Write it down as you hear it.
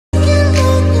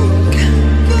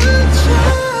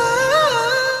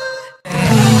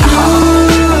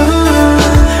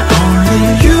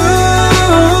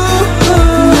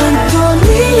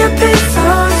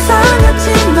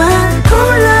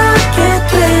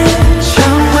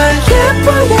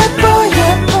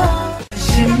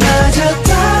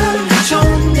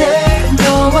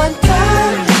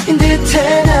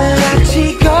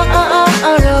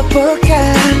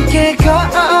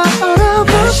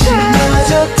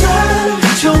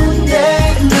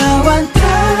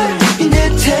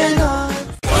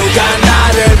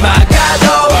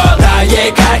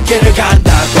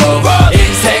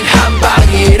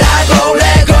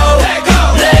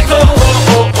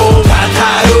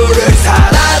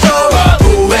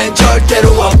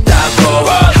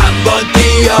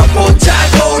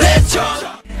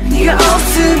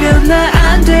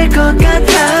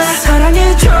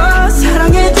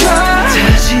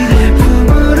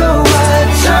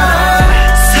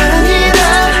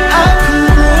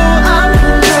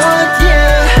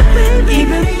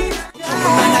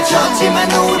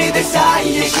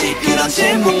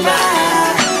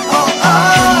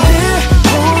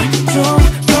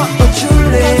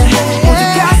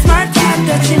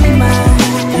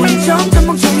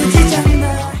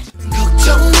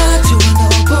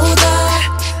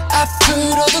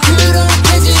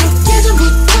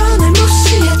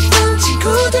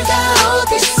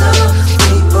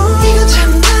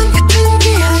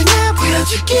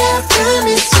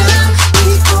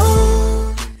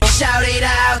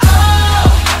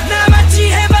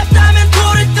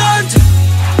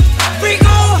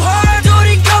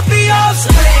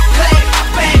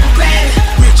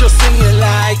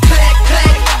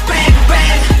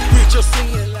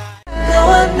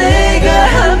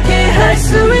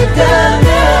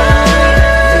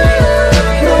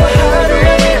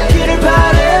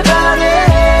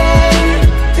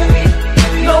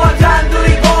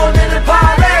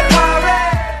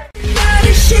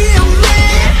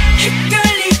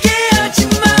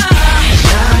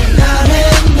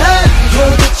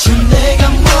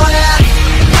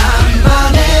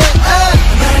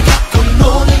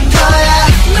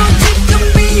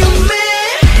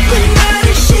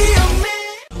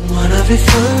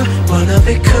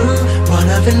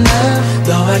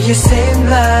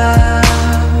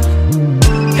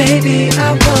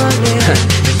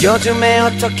요즘에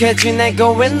어떻게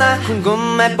지내고 있나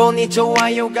궁금해보니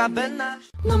좋아요가 뱉나.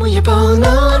 너무 예뻐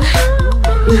넌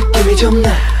느낌이 좀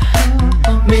나.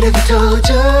 매력이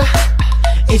터져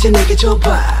이제 내게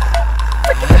줘봐.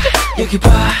 여기 봐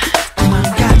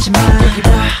도망가지마. 여기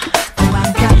봐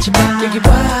도망가지마. 여기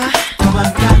봐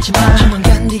도망가지마.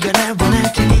 조만간 네가 날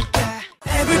원할 테니까.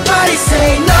 Everybody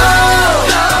say no.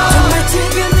 정말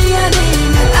지금이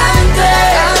아니면 안 돼.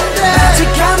 아직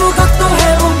아무것도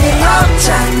해본 게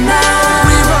없잖아.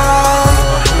 We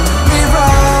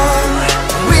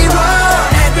run.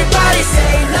 Everybody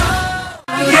say no.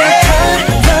 Yeah,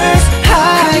 Converse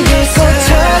high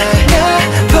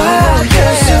고쳐내봐.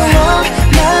 수 없나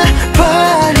봐.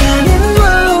 나는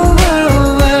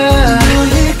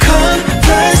너의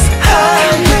Converse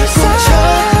high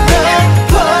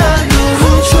고쳐내봐. 너무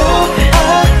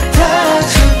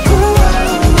좋아가지고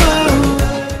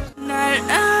날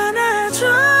안아줘.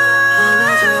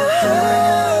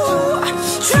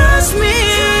 Trust me.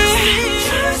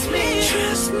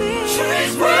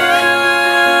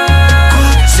 꼭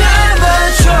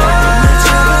잡아줘.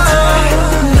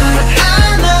 날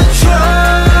안아줘.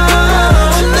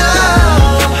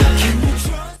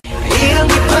 이런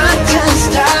힙합한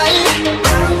스타일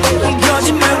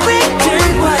거짓말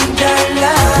웨이들과는 달라.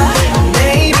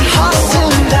 Baby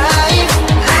hustle life.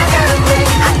 I gotta wait,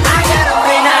 I gotta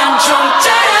wait. 난 좀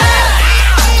짜라.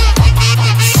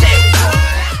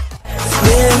 내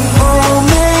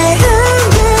몸에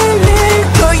흔들릴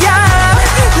거야.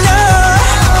 너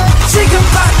지금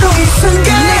바로 이 순간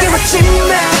내게 왔지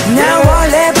마. 나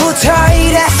원래부터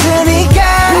이랬으니까.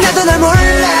 나도 날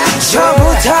몰라.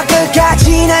 처음부터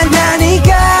끝까지 난 나니까.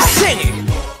 Sing it.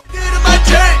 my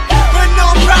turn, but no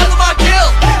problem I kill.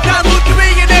 난 묻기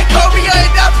위해 내 커리어에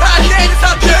다 파내는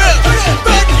사람.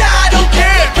 But I don't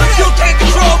care, you can't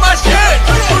control my shit.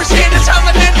 불신을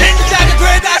참아낸 닌자가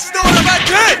돼 다시 돌아갈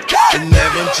듯. 네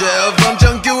번째 앨범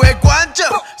정규의 관점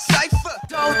Cypher.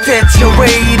 대체 왜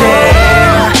이래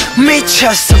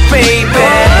미쳤어 baby.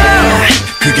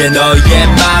 그게 너의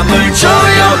맘을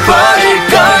조여버릴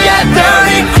거야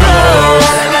Trendy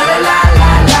Clothes.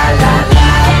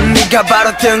 네가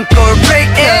바로 등골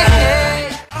break it.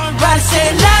 Everybody say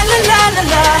la la la la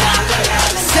la.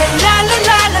 Say la la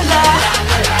la la la.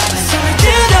 소리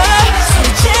들어 소리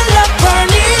질러 burn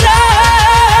it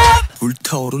up.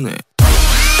 불타오르네.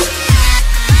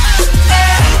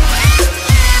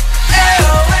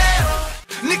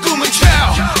 네 꿈은 true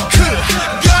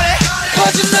그거래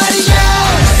거짓말이야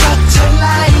such a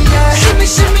liar. Shimmy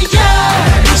shimmy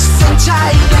yeah 이 시선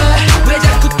차이야. 왜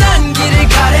자꾸 딴 길을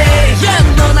가래. Yeah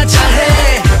너나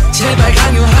잘해 제발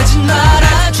강요하지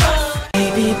말아줘.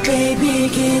 Baby baby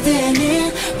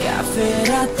기대는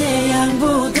카페라떼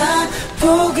향보다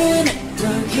포근했던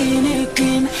그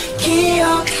느낌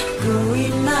기억하고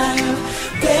있나요.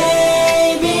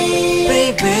 Baby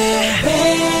baby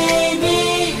baby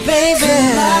baby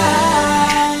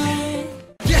tonight.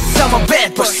 Yes I'm a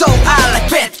bad boy so I like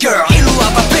bad girl. 이리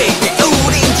와봐 baby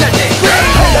우린 잘 돼.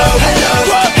 Hello hello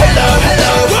hello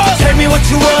hello. Tell me what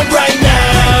you want right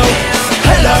now.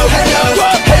 Hello hello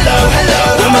hello hello.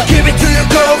 I'ma give it to you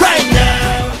girl right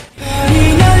now.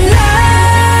 버린 올라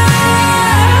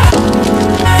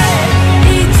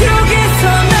이쪽에서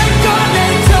난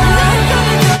꺼내줘.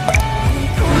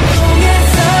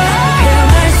 공공에서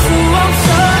헤어날 수 없어.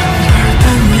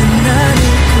 그렇다면 나를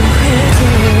구해줘.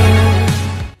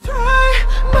 Try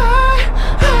my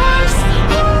eyes.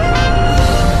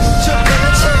 저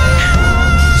끝이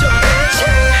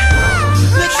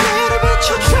내 죄를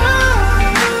비춰줘.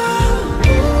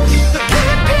 너 깊이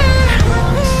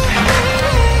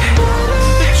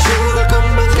내 죽을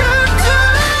것만 같아.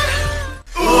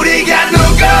 우리가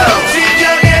누구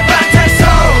진정의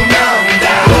방탄소년단.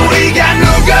 우리가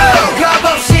누구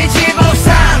겁없이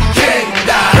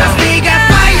집어삼킨다. Cause we got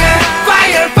fire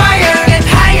fire fire and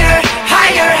higher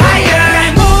higher higher. 날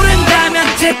모른다면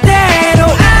제대로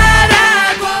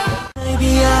알아보.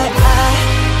 Baby I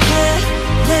can't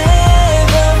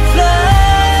never fly.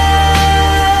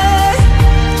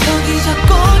 저기 저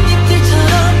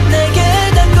꽃잎들처럼 내게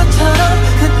단 것처럼은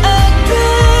안 돼.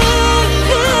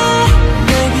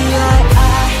 Baby I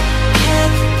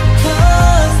can't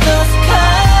touch the sky.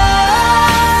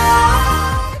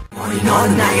 머리 넌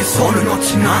나의 손을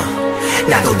놓지 마.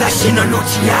 나도 다시 널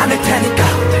놓지 않을 테니까.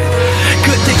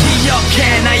 그때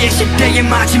기억해 나의 10대의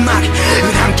마지막 을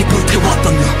함께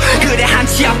불태웠던 너. 그래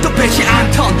한치 앞도 빼지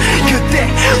않던 그때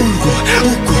울고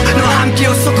웃고 너와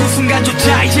함께였어 그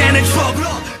순간조차 이제는 추억으로.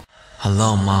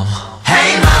 Hello mama.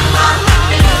 Hey mama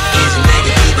이제 내게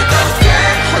입을 더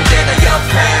girl 언제나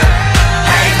옆에.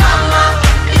 Hey mama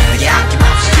내게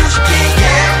아낌없이 주식해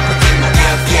yeah 버팀목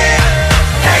기억해.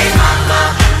 Hey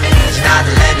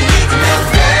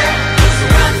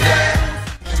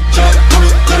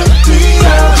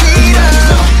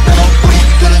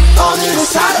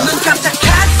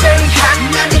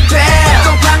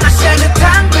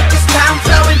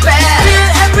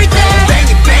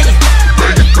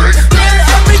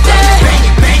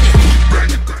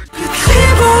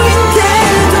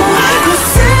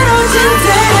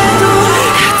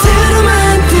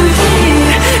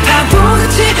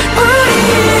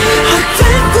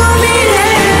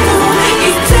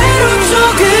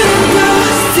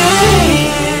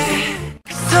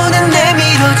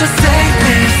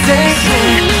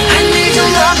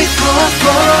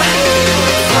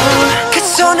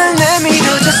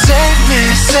내밀어줘 save me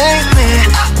save me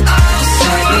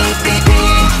save me baby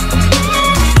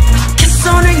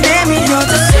손을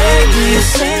내밀어줘 save me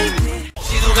save me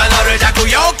누가 너를 자꾸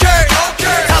욕해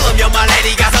Tell them you're my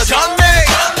lady 가서 전해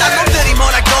난 놈들이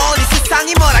뭐라건 이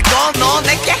세상이 뭐라건 너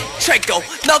내게 최고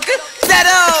너 그대로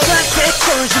너한테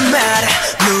쫄지 마라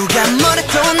누가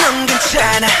뭐래도 넌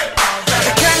괜찮아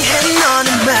강해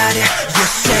너는 말야 You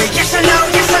say yes or no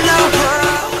yes or no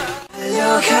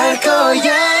달려갈 거야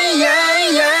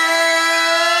yeah, yeah.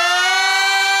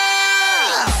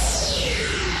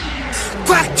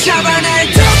 꽉 잡아 날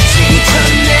덮치기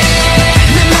전에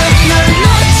내 맘 널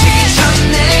놓치기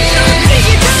전에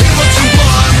Say what you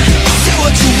want Say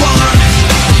what you want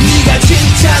네가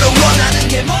진짜로 원하는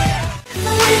게 뭐야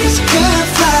It's good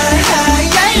fly high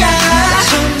yeah, yeah.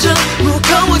 점점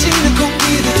무거워지는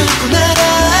공기를 뚫고 날아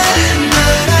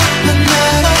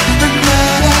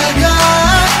날아가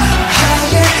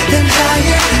Higher than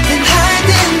higher than higher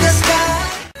than the sky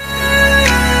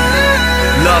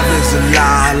Love is a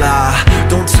lie lie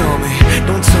Don't tell me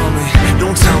don't tell me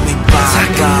don't tell me bye 다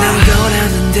끝난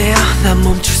거라는데요 난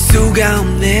멈출 수가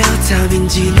없네요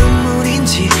땀인지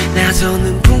눈물인지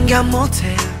나서는 분간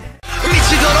못해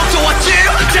미치도록 좋았지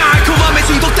달콤함에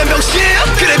중독된 병신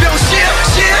그래 병신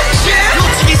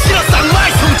놓치기 싫어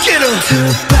쌍화의 손길은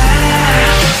Too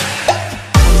bad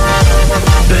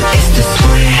But it's the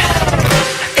sweet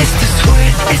It's the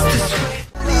sweet It's the sweet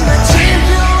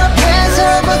진표 앞에서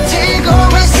버티고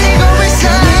있어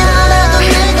니라도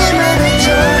내게 말해줘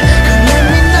Come let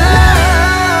me know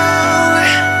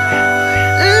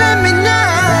Let me know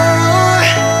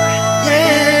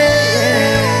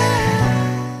Yeah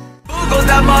보고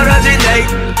다 멀어지네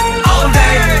All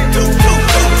day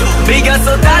비가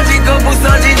쏟아지고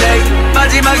부서지네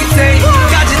마지막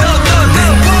인생까지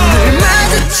눈을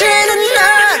마주치는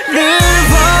나를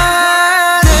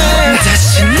원해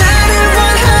다시 나를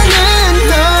원하는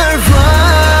널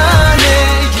원해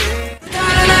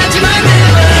달아나지 마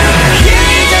never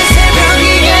이제 새벽이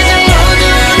가장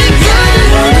어두우니까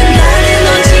너는 나를 넌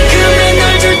지금의 널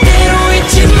절대로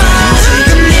잊지 마 지금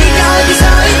네가 어디서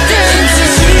있든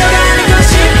쉬어가는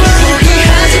것일 뿐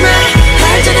포기하지 마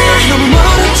알잖아 너무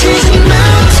멀어지지 마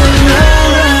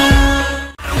tomorrow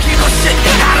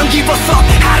I don't give a fuck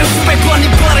하루 수백 번이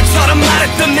버릇처럼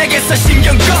말했던 내게서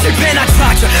신경 꺼 실패나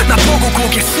좌절 나 보고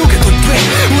고개 숙여도 돼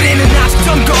우리는 아직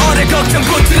전 거래 걱정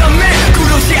고트럼해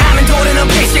구르지 않은 도래는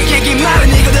패션 얘기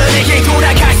말은 이거들에게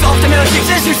돌아갈 수 없다면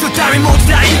진짜 실수 따위 모두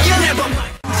다 이겨내봐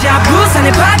자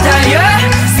부산의 바다야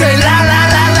Say la la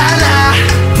la la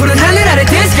la 푸른 하늘 아래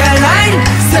the skyline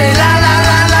Say la la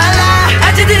la la la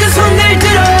아직 늦은 손을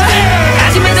들어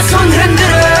아직 먼저 손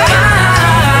흔들어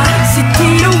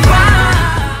시티로 와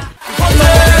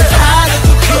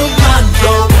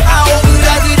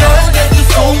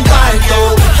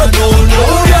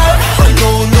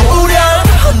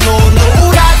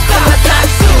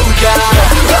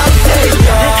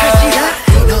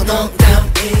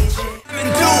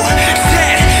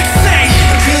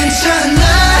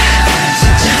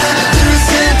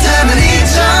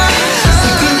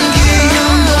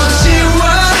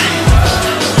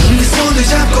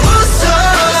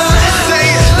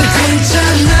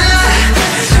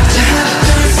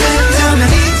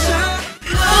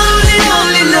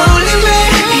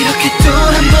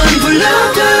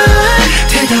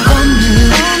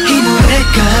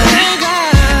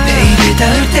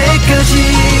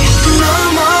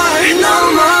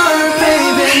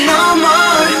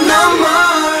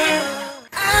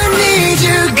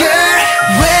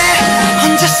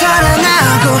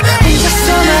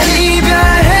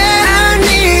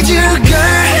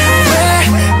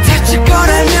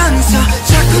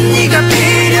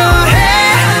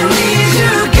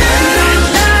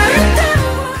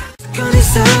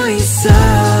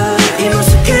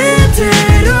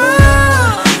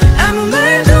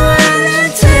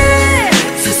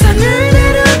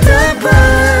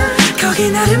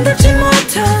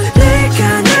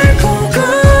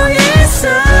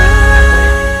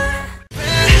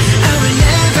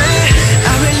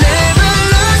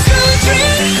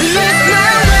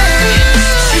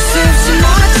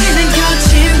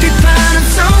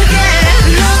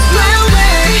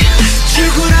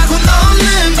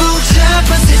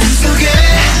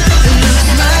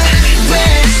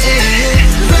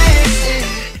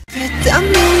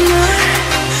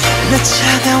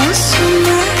차가운 숨을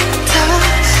다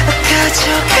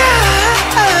가져가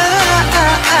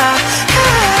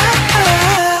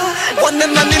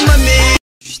원한 맘이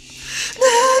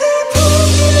나를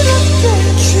부드럽게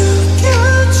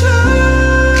죽여줘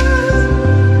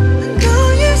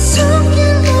너의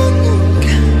손길로 눈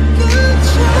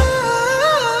감겨줘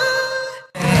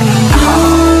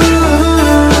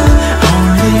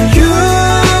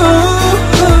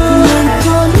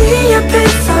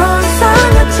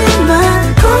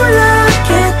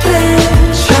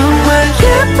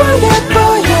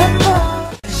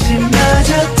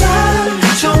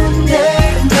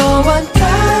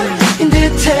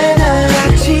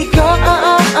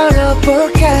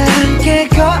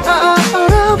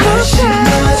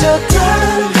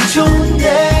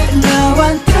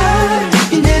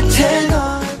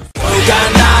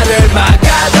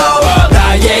막아도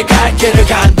나의 갈 길을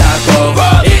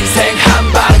간다고 인생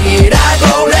한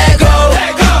방이라고 레고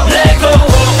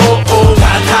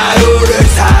단 하루를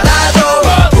살아도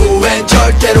후회는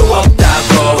절대로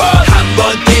없다고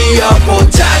한번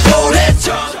뛰어보자고 Let's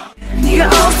go. 네가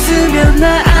없으면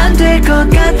나 안 될 것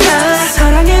같아